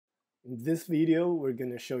In this video, we're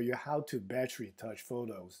going to show you how to batch retouch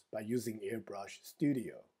photos by using AirBrush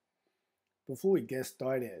Studio. Before we get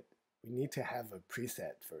started, we need to have a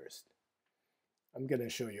preset first. I'm going to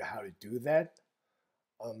show you how to do that.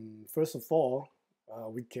 First of all,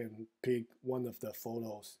 we can pick one of the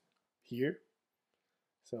photos here.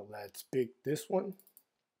 So let's pick this one.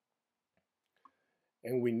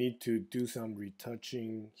 And we need to do some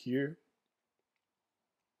retouching here.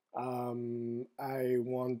 I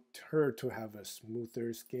want her to have a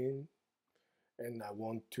smoother skin, and I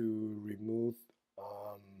want to remove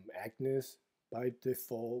Agnes by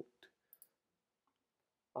default.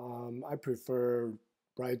 I prefer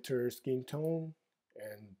brighter skin tone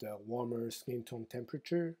and warmer skin tone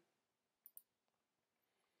temperature.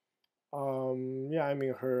 Yeah, I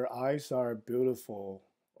mean, her eyes are beautiful,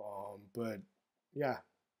 but yeah,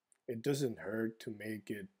 it doesn't hurt to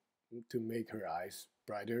make her eyes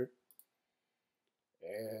brighter.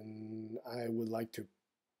 And I would like to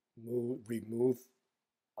remove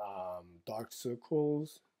dark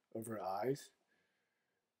circles of her eyes,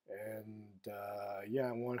 and yeah,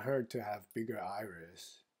 I want her to have bigger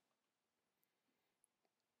iris.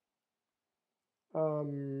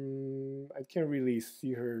 I can't really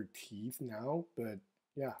see her teeth now, but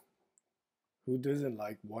yeah, who doesn't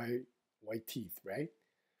like white teeth, right?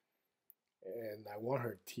 And I want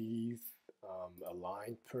her teeth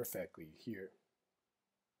aligned perfectly here.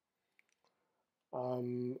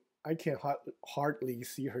 I can hardly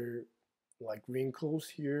see her like wrinkles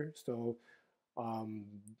here, so I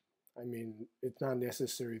mean, it's not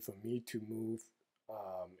necessary for me to move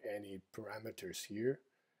any parameters here.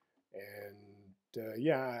 And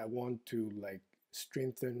yeah, I want to like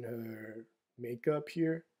strengthen her makeup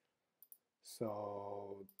here.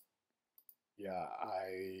 So yeah,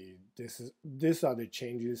 these are the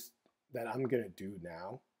changes that I'm gonna do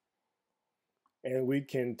now. And we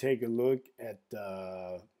can take a look at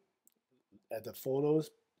the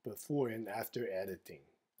photos before and after editing.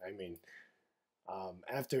 I mean,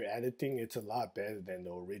 after editing, it's a lot better than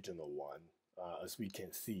the original one, as we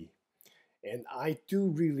can see. And I do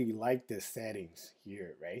really like the settings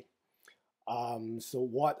here, right? So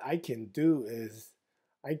what I can do is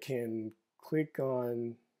I can click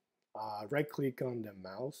on, right click on the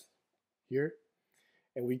mouse here,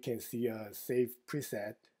 and we can see a save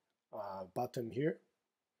preset button here.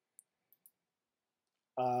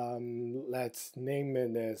 Let's name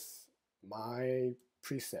it as my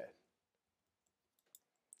preset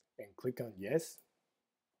and click on yes.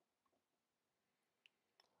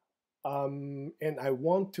 And I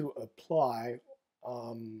want to apply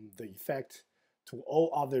the effect to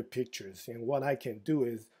all other pictures. And what I can do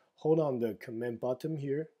is hold on the command button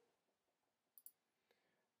here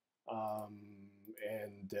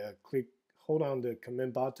and hold on the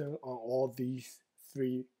command button on all these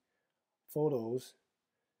three photos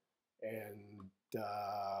and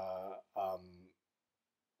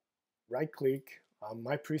right click on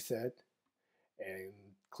my preset and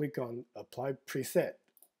click on apply preset.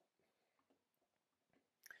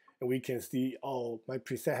 And we can see, oh, my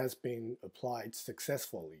preset has been applied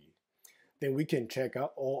successfully. Then we can check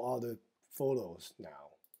out all other photos now.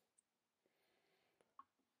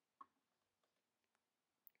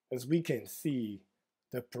 As we can see,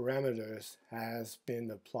 the parameters has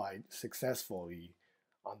been applied successfully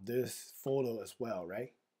on this photo as well,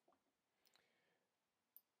 right?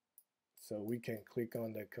 So we can click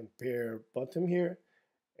on the compare button here,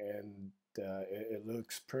 and it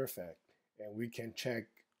looks perfect. And we can check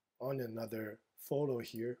on another photo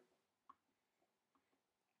here.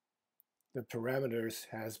 The parameters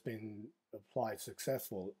has been applied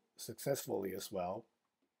successfully as well.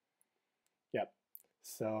 Yep.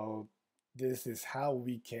 So this is how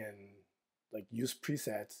we can like use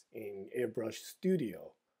presets in AirBrush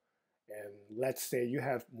Studio. And let's say you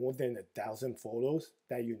have more than 1,000 photos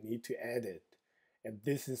that you need to edit. And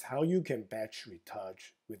this is how you can batch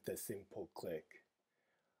retouch with a simple click.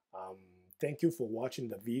 Thank you for watching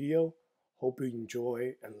the video. Hope you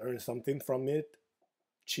enjoy and learn something from it.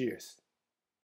 Cheers.